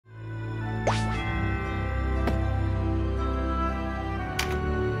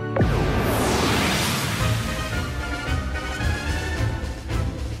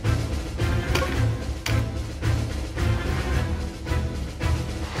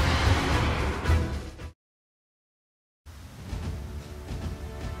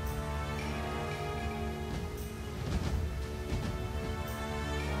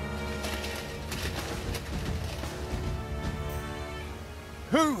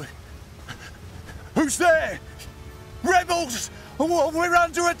Who's there? Rebels! We're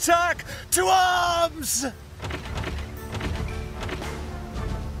under attack! To arms!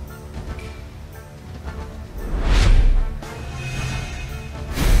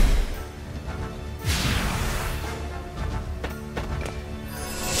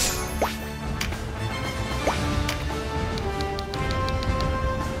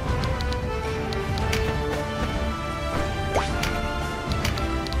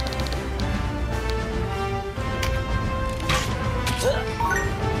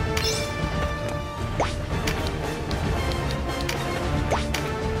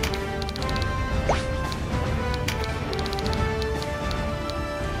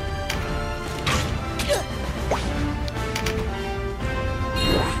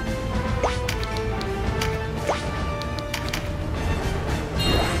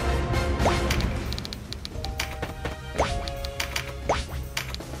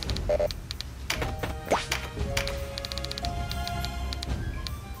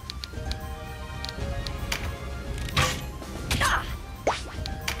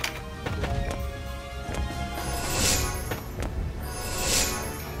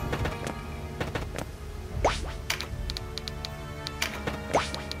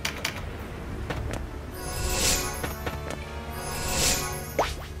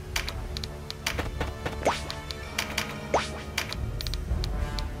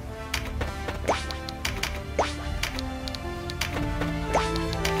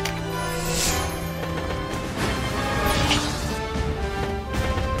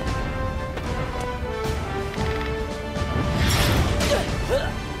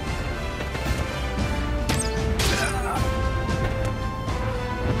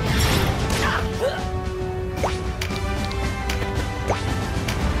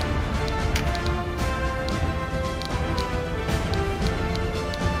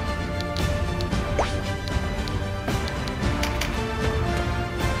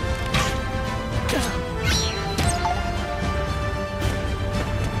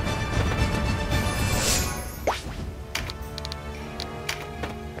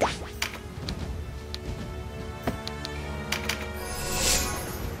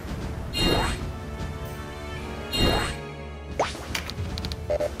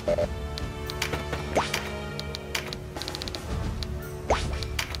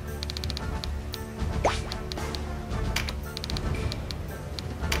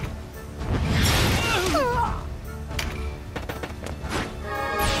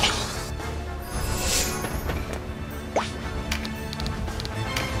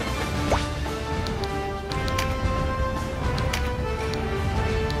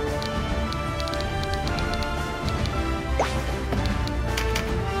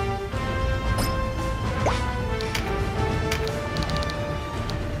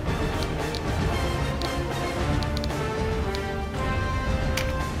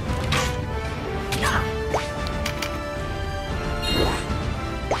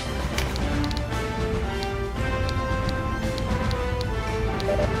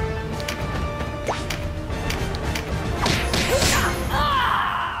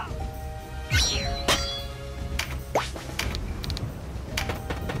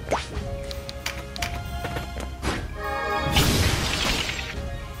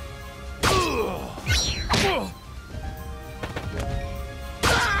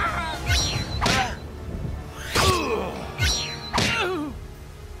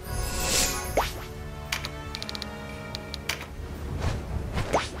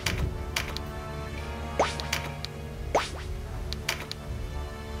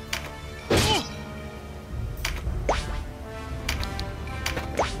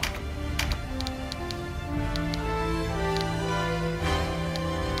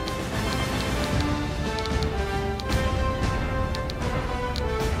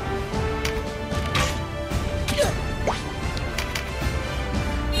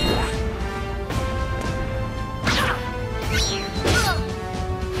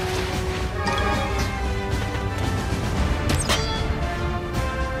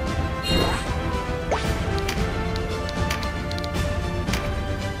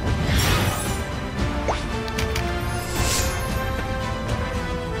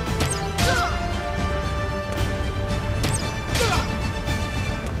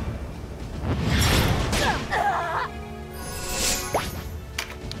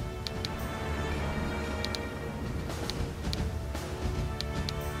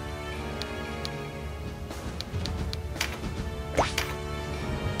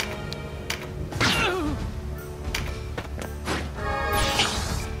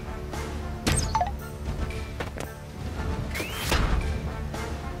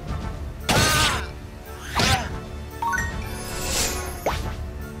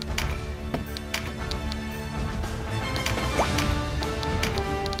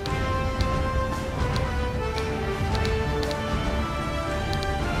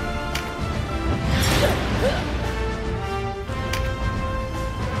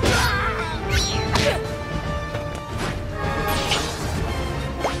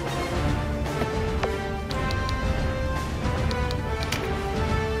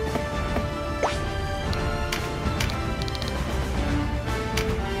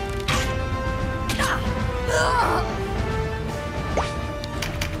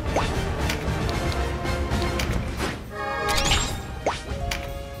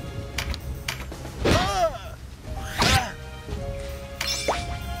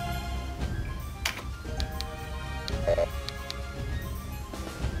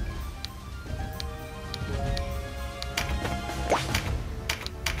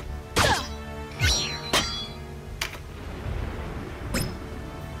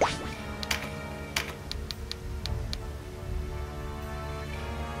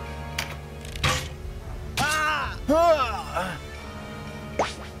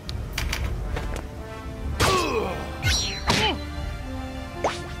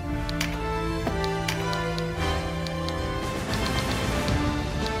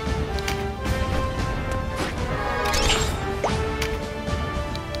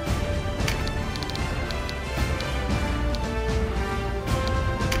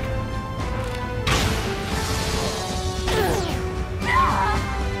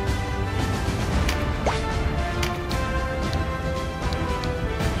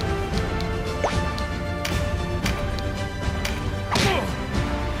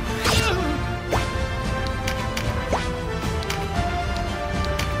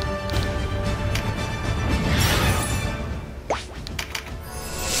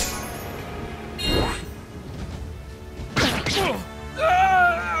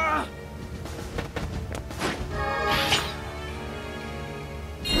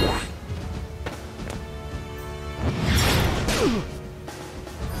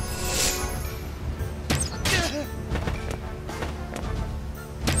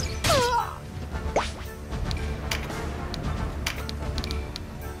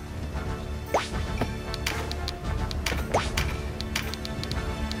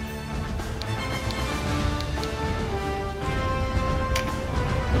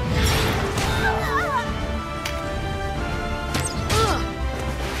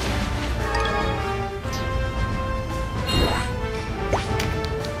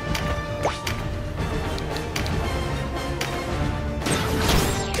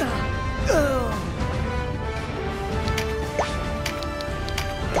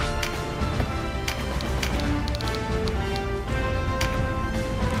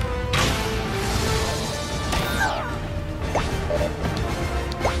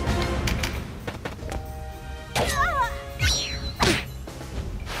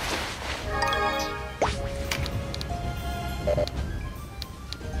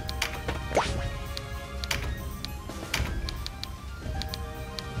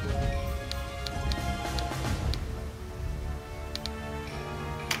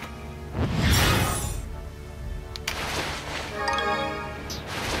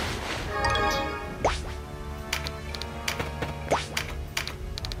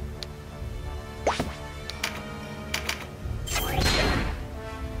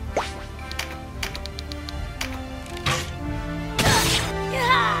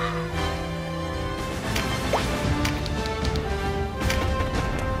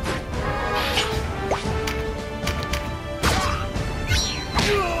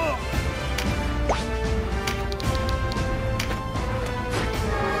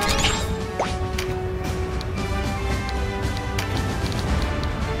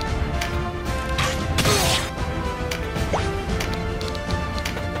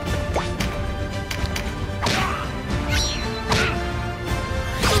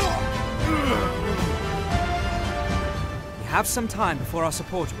 Have some time before our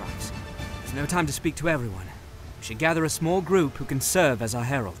support arrives. There's no time to speak to everyone. We should gather a small group who can serve as our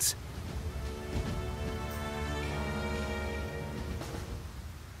heralds.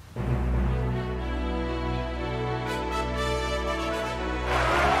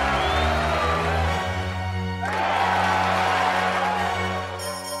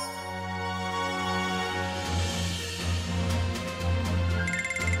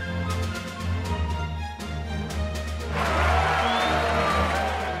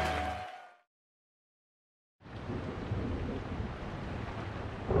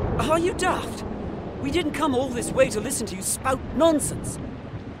 Are you daft? We didn't come all this way to listen to you spout nonsense.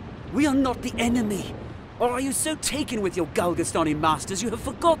 We are not the enemy. Or are you so taken with your Galgastani masters you have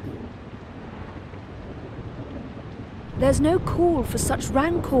forgotten? There's no call for such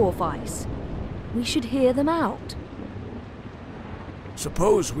rancor, Vice. We should hear them out.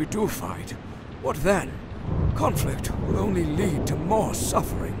 Suppose we do fight. What then? Conflict will only lead to more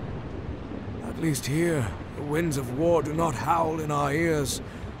suffering. At least here, the winds of war do not howl in our ears,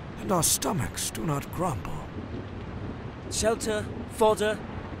 and our stomachs do not grumble. Shelter, fodder,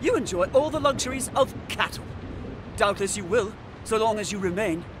 you enjoy all the luxuries of cattle. Doubtless you will, so long as you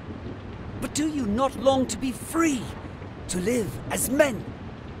remain. But do you not long to be free? To live as men?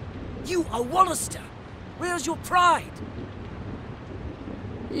 You are Wallister. Where's your pride?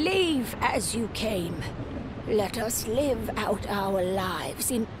 Leave as you came. Let us live out our lives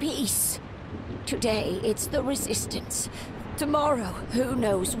in peace. Today it's the Resistance. Tomorrow, who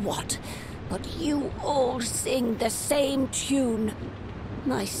knows what. But you all sing the same tune.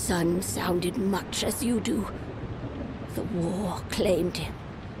 My son sounded much as you do. The war claimed him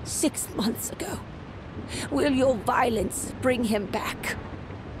 6 months ago. Will your violence bring him back?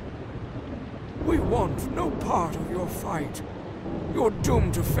 We want no part of your fight. You're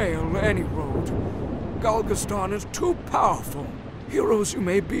doomed to fail any road. Galgastan is too powerful. Heroes you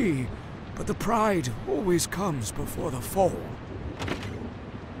may be, but the pride always comes before the fall.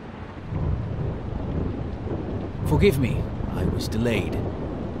 Forgive me, I was delayed.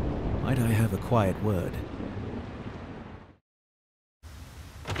 Might I have a quiet word?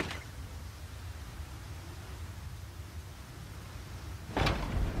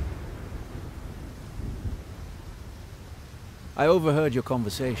 I overheard your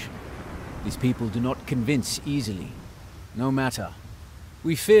conversation. These people do not convince easily. No matter.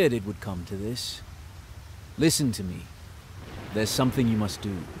 We feared it would come to this. Listen to me. There's something you must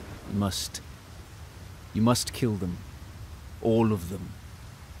do. You must kill them. All of them.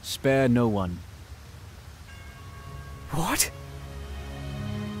 Spare no one. What?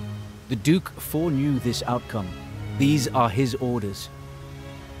 The Duke foreknew this outcome. These are his orders.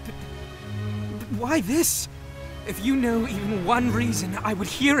 But why this? If you know even one reason, I would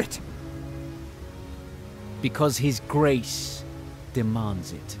hear it. Because his grace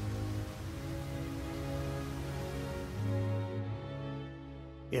demands it.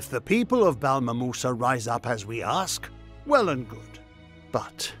 If the people of Balmamusa rise up as we ask, well and good.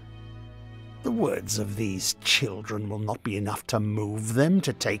 But the words of these children will not be enough to move them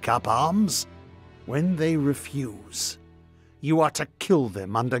to take up arms. When they refuse, you are to kill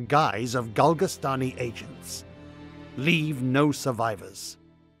them under guise of Galgastani agents. Leave no survivors.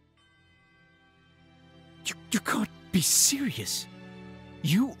 You can't be serious.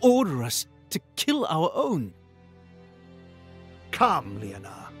 You order us to kill our own. Come,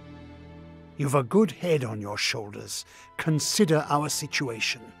 Leonar. You've a good head on your shoulders. Consider our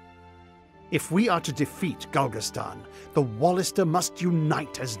situation. If we are to defeat Galgastan, the Wallister must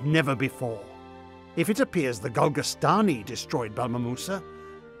unite as never before. If it appears the Galgastani destroyed Balmamusa,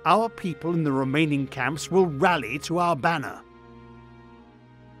 our people in the remaining camps will rally to our banner.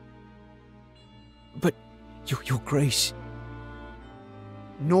 But, your grace...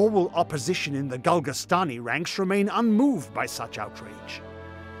 Nor will opposition in the Galgastani ranks remain unmoved by such outrage.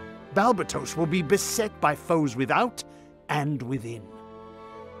 Balbatos will be beset by foes without and within.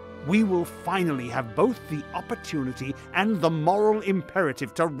 We will finally have both the opportunity and the moral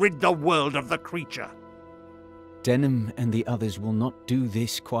imperative to rid the world of the creature. Denham and the others will not do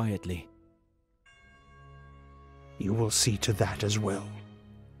this quietly. You will see to that as well,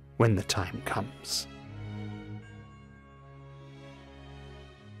 when the time comes.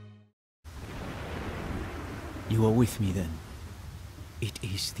 You are with me, then? It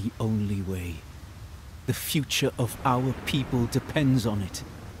is the only way. The future of our people depends on it.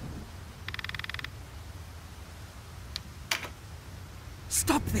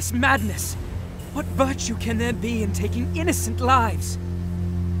 Stop this madness! What virtue can there be in taking innocent lives?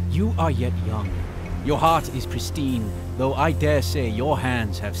 You are yet young. Your heart is pristine, though I dare say your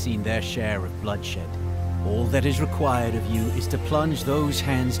hands have seen their share of bloodshed. All that is required of you is to plunge those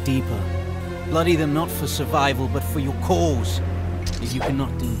hands deeper. Bloody them not for survival, but for your cause. If you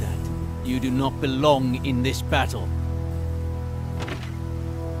cannot do that, you do not belong in this battle.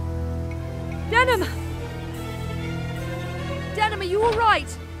 Denham! Denham, are you all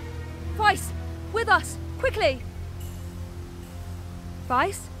right? Vice, with us, quickly!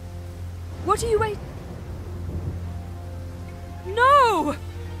 Vice? What are you waiting? No!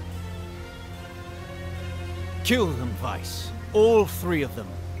 Kill them, Vice. All three of them.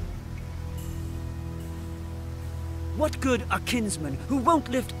 What good are kinsmen who won't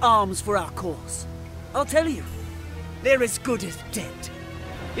lift arms for our cause? I'll tell you, they're as good as dead.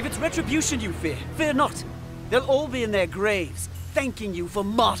 If it's retribution you fear, fear not. They'll all be in their graves, thanking you for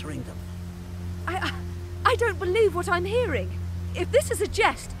martyring them. I don't believe what I'm hearing. If this is a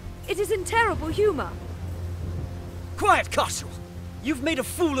jest, it is in terrible humor. Quiet, Cashel! You've made a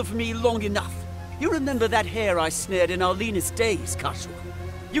fool of me long enough. You remember that hare I snared in our leanest days, Cashel?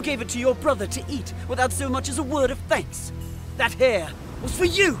 You gave it to your brother to eat without so much as a word of thanks. That hare was for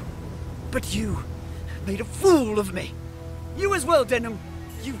you. But you made a fool of me. You as well, Denham.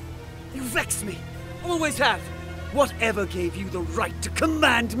 You vex me. Always have. Whatever gave you the right to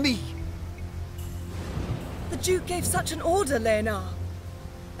command me? The Duke gave such an order, LEONAR.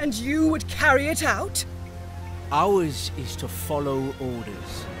 And you would carry it out? Ours is to follow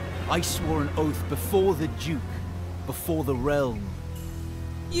orders. I swore an oath before the Duke, before the realm.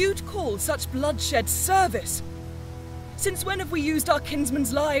 You'd call such bloodshed service? Since when have we used our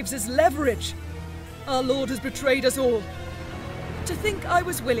kinsmen's lives as leverage? Our lord has betrayed us all. To think I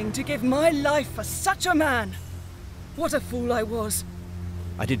was willing to give my life for such a man. What a fool I was.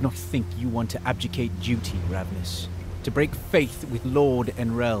 I did not think you want to abdicate duty, Ravnus. To break faith with Lord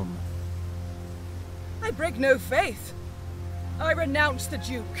and realm. I break no faith. I renounce the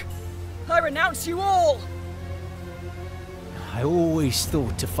Duke. I renounce you all. I always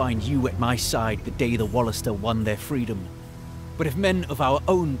thought to find you at my side the day the Wallister won their freedom. But if men of our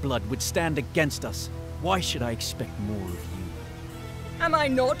own blood would stand against us, why should I expect more of you? Am I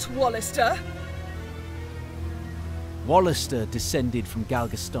not Wallister? Wallister descended from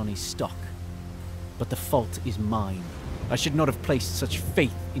Galgastani stock. But the fault is mine. I should not have placed such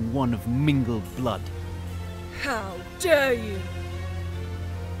faith in one of mingled blood. How dare you!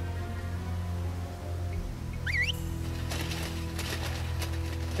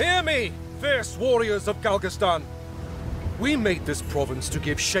 Hear me, fierce warriors of Galgastan. We made this province to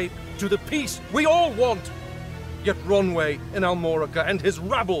give shape to the peace we all want. Yet Ronway in Almorica and his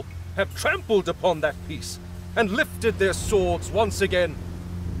rabble have trampled upon that peace and lifted their swords once again.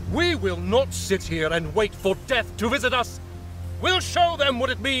 We will not sit here and wait for death to visit us. We'll show them what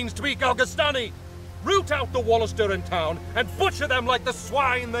it means to be Galgastani. Root out the Wallister in town and butcher them like the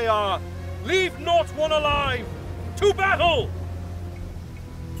swine they are. Leave not one alive. To battle!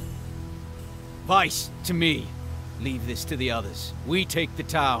 Vice, to me. Leave this to the others. We take the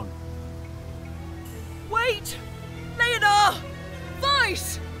town. Wait! LEONAR!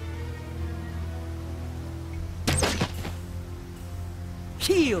 Vice!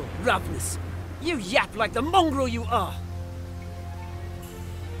 Heel, Ravnus! You yap like the mongrel you are!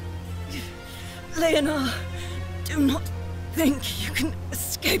 LEONAR, do not think you can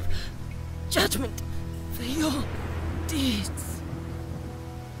escape judgment for your deeds.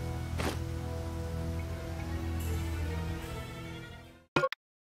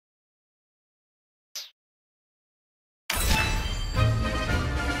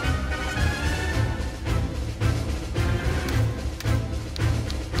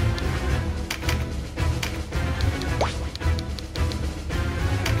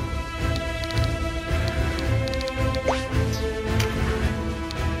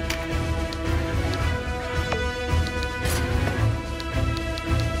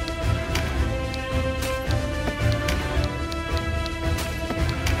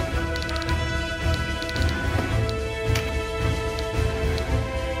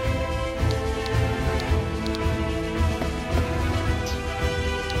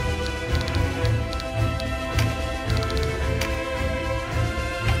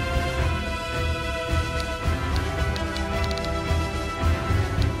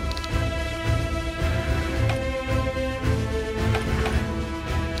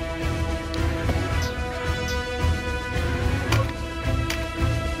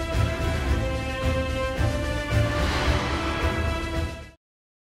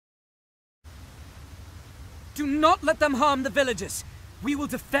 Do not let them harm the villagers. We will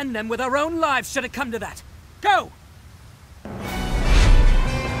defend them with our own lives should it come to that. Go!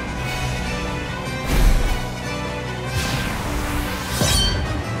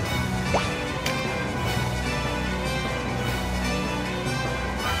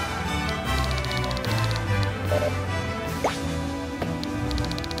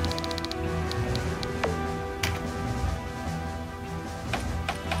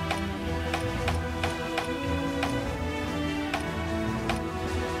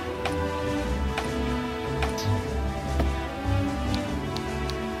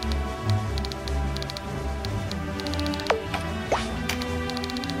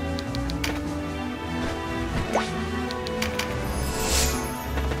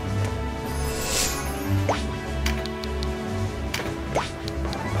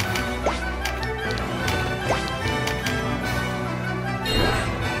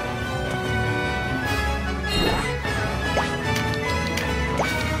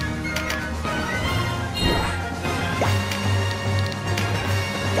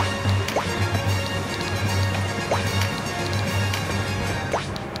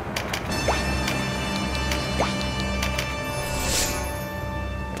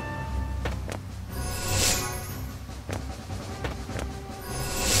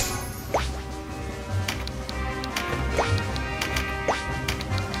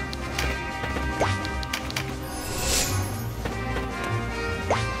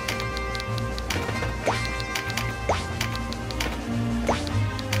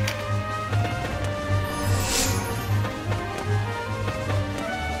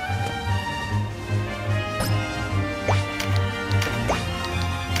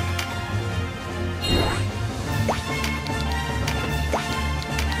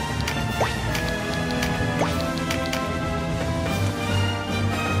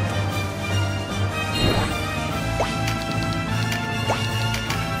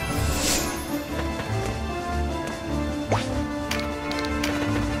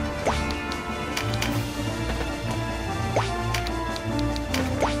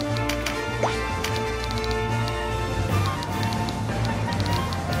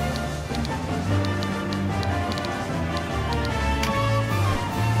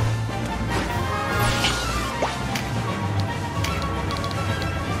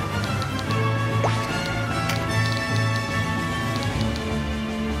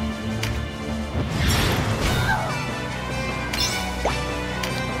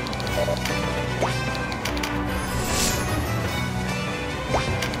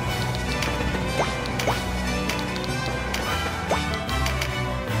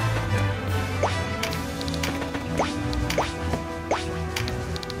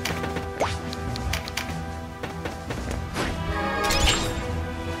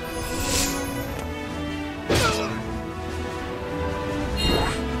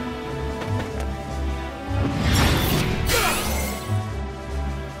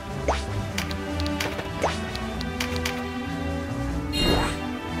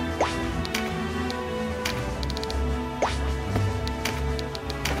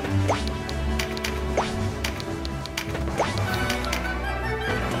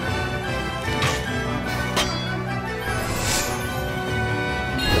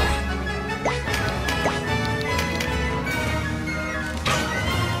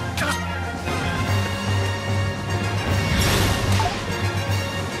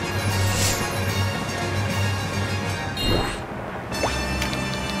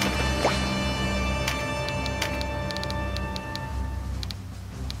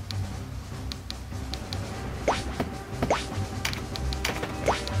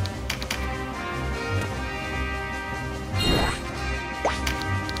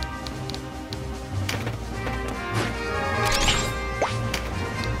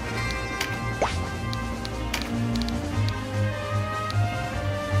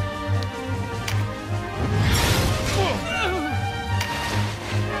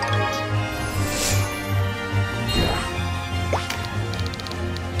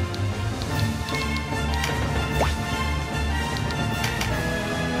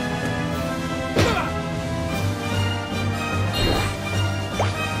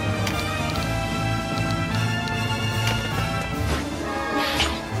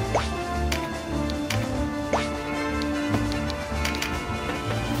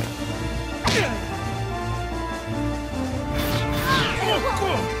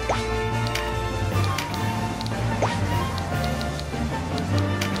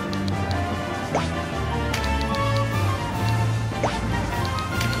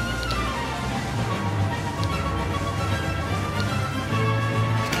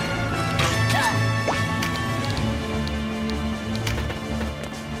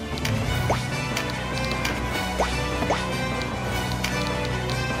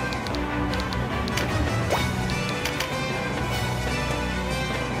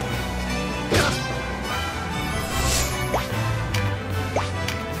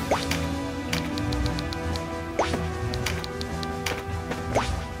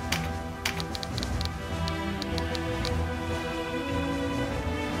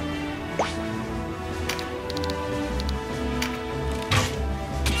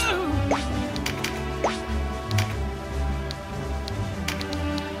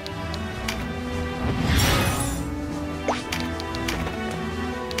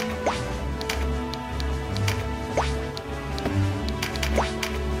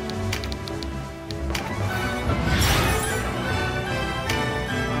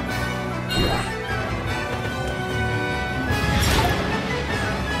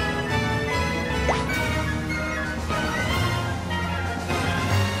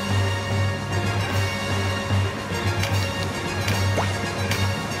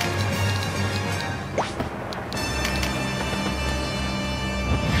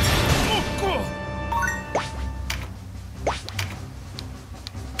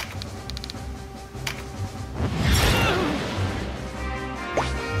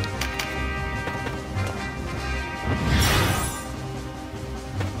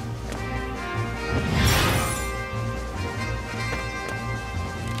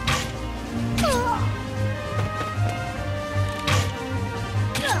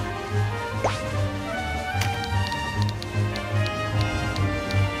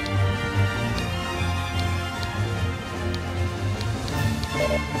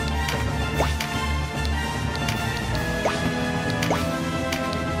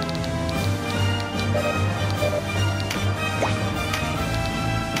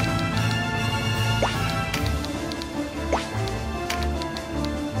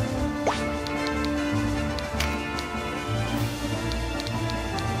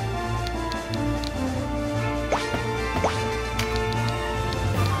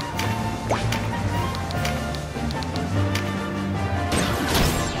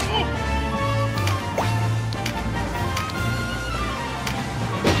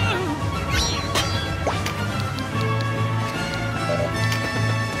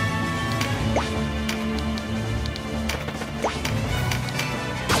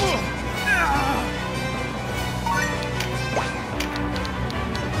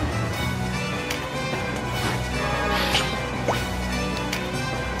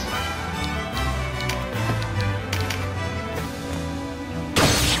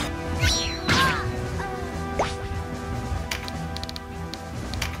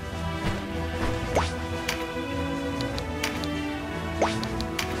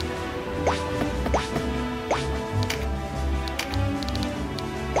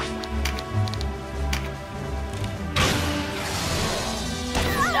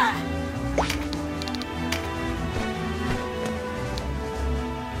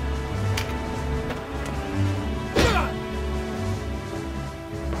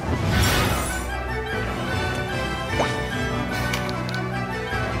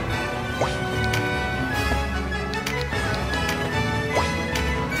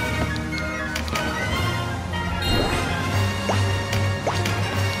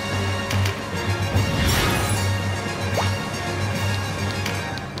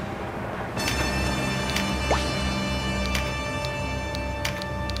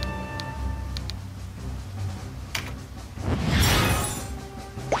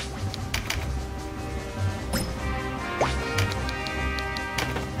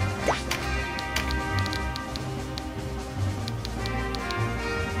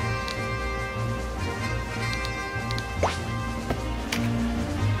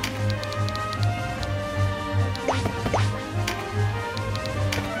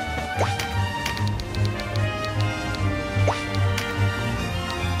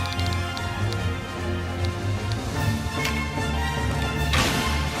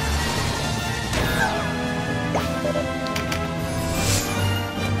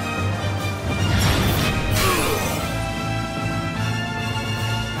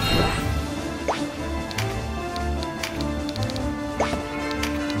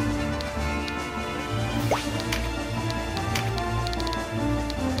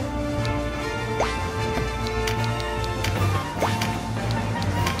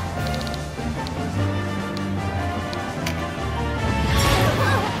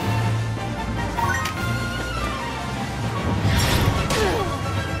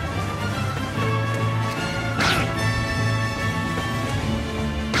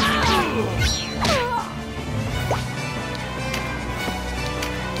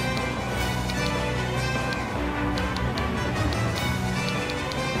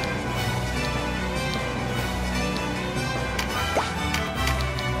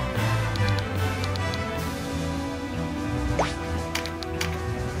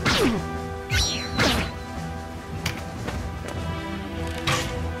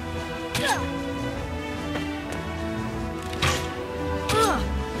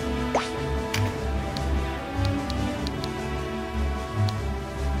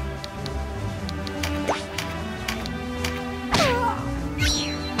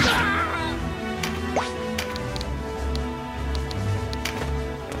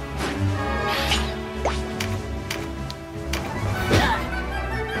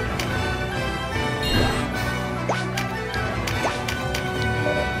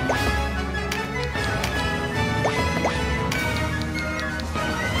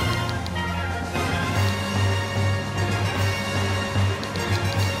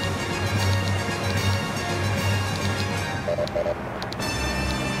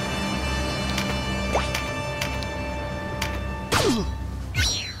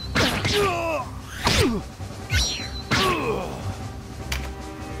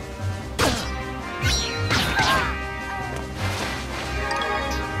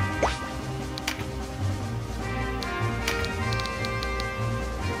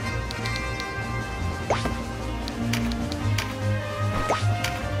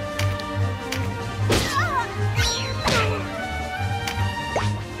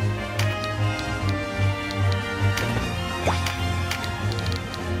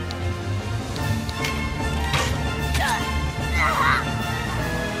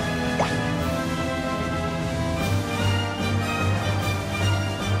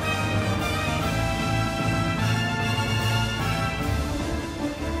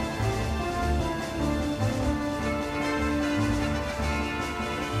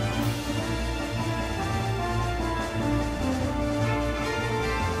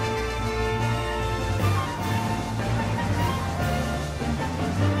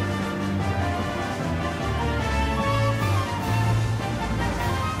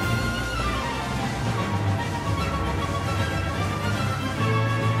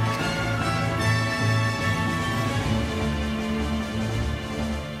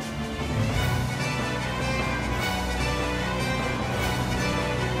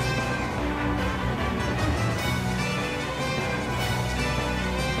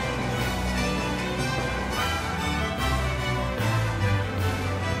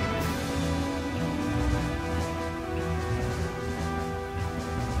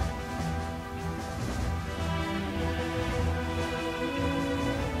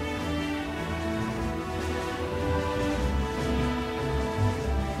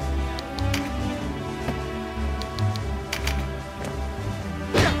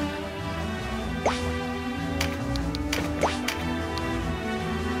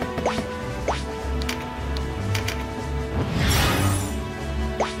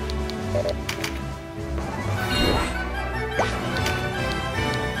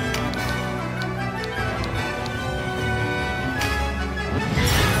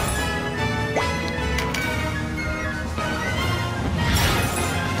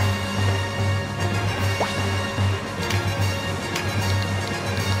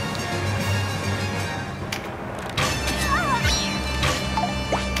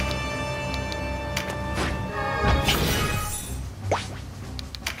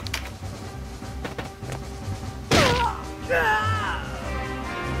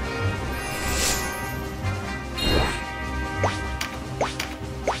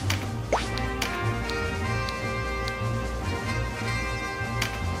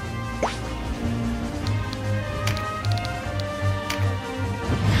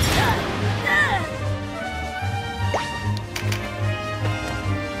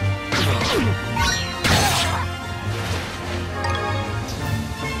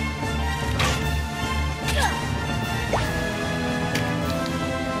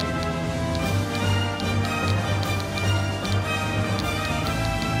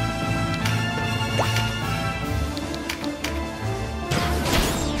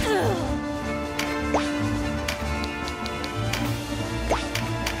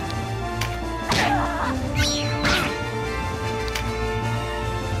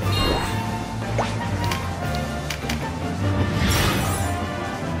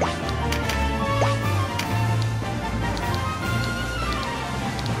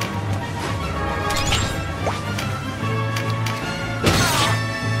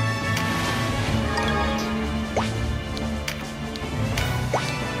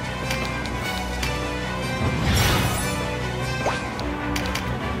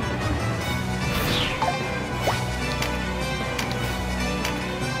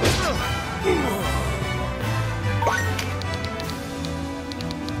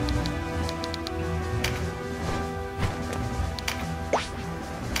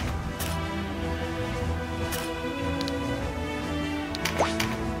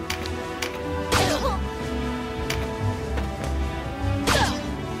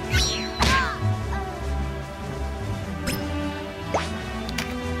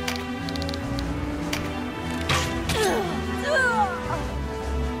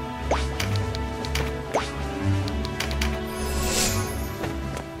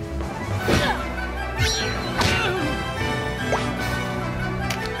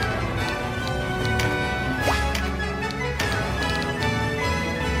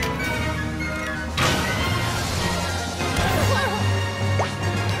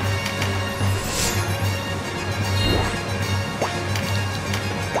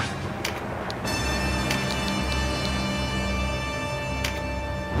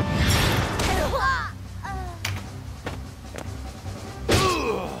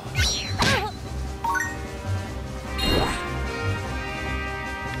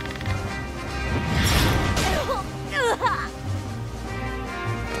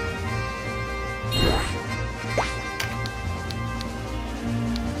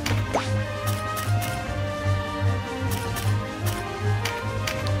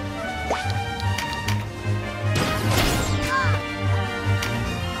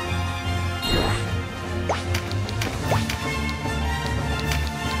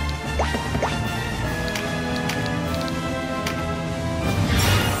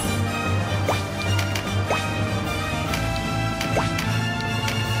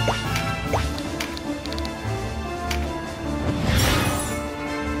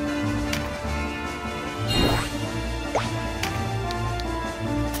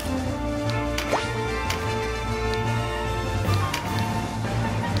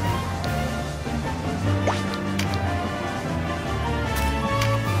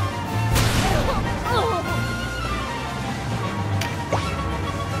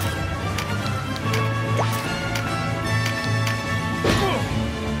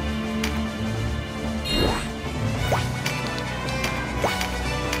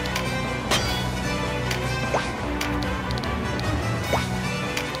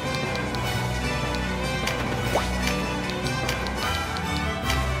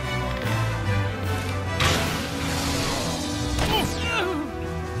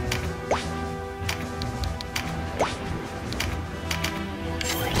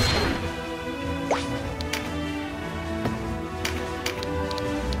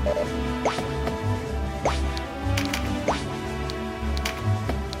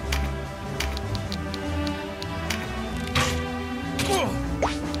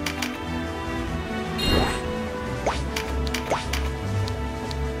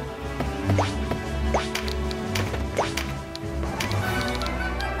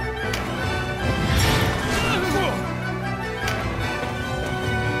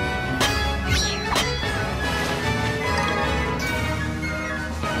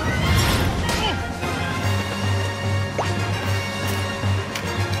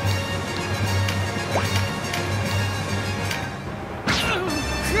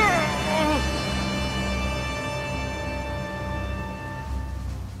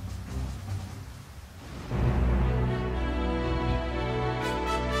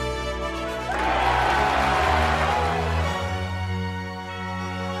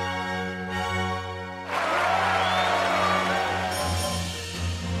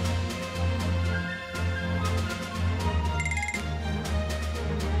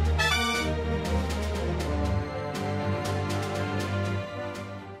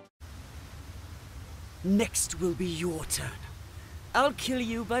 Next will be your turn. I'll kill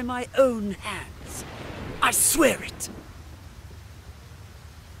you by my own hands. I swear it!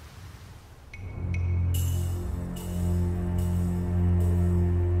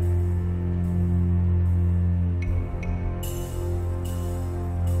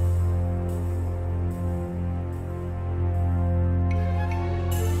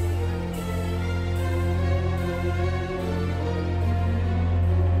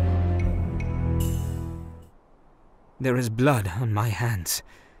 There is blood on my hands.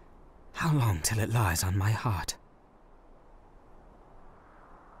 How long till it lies on my heart?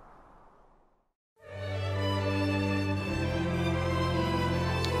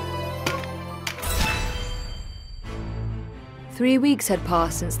 Three weeks had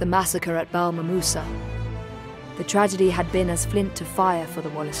passed since the massacre at Balmamusa. The tragedy had been as flint to fire for the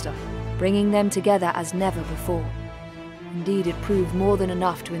Wallister, bringing them together as never before. Indeed, it proved more than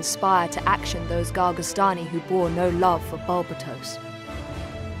enough to inspire to action those Galgastani who bore no love for Balbatos.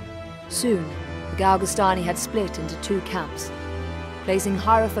 Soon, the Galgastani had split into two camps, placing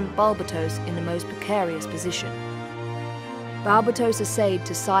Hierophant Balbatos in the most precarious position. Balbatos essayed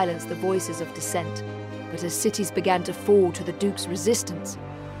to silence the voices of dissent, but as cities began to fall to the Duke's resistance,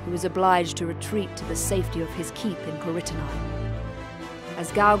 he was obliged to retreat to the safety of his keep in Corytonai.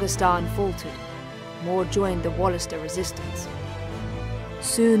 As Galgastan faltered, more joined the Wallister resistance.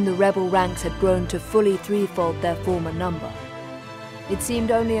 Soon the rebel ranks had grown to fully threefold their former number. It seemed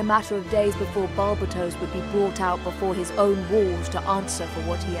only a matter of days before Balbatos would be brought out before his own walls to answer for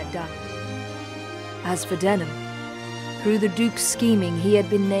what he had done. As for Denham, through the Duke's scheming he had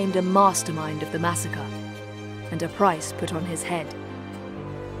been named a mastermind of the massacre, and a price put on his head.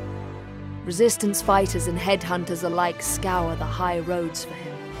 Resistance fighters and headhunters alike scour the high roads for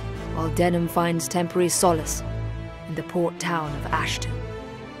him, while Denham finds temporary solace in the port town of Ashton.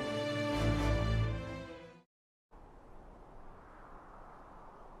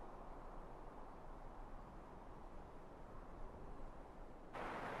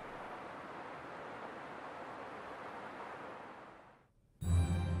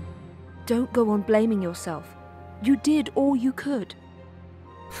 Don't go on blaming yourself. You did all you could.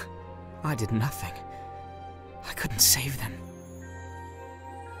 I did nothing. I couldn't save them.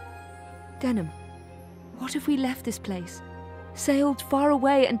 Denham, what if we left this place, sailed far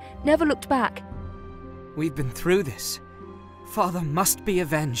away and never looked back? We've been through this. Father must be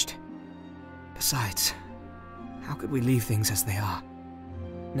avenged. Besides, how could we leave things as they are?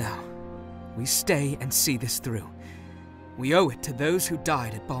 Now, we stay and see this through. We owe it to those who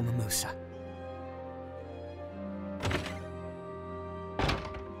died at Balmamusa.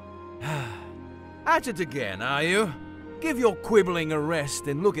 At it again, are you? Give your quibbling a rest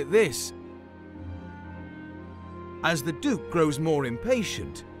and look at this. As the Duke grows more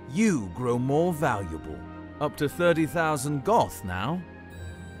impatient, you grow more valuable. Up to 30,000 Goth now.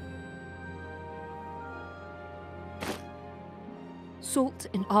 Salt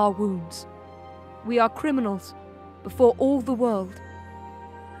in our wounds. We are criminals before all the world.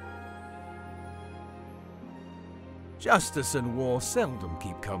 Justice and war seldom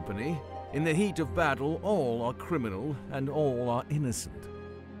keep company. In the heat of battle, all are criminal and all are innocent.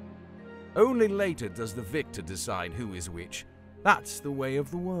 Only later does the victor decide who is which. That's the way of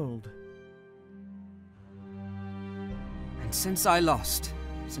the world. And since I lost,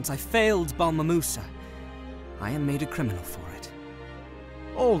 since I failed Balmamusa, I am made a criminal for it.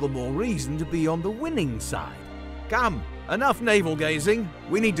 All the more reason to be on the winning side. Come, enough navel-gazing.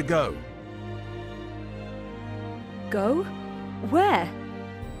 We need to go. Go? Where?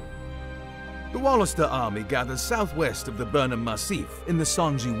 The Wallister army gathers southwest of the Burnham Massif in the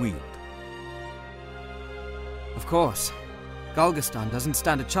Sanji Weald. Of course. Galgastan doesn't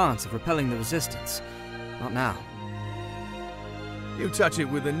stand a chance of repelling the resistance. Not now. You touch it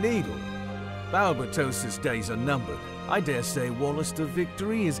with a needle. Balbatos' days are numbered. I dare say Wallister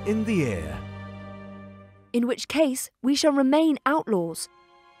victory is in the air. In which case, we shall remain outlaws.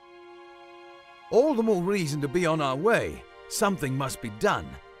 All the more reason to be on our way. Something must be done.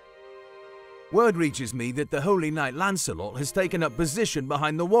 Word reaches me that the Holy Knight Lancelot has taken up position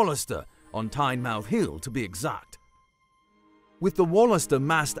behind the Wallister, on Tynemouth Hill to be exact. With the Wallister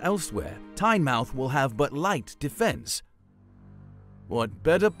massed elsewhere, Tynemouth will have but light defense. What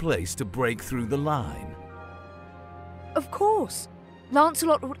better place to break through the line? Of course.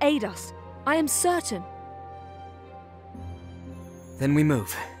 Lancelot will aid us. I am certain. Then we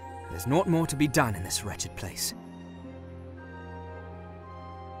move. There's naught more to be done in this wretched place.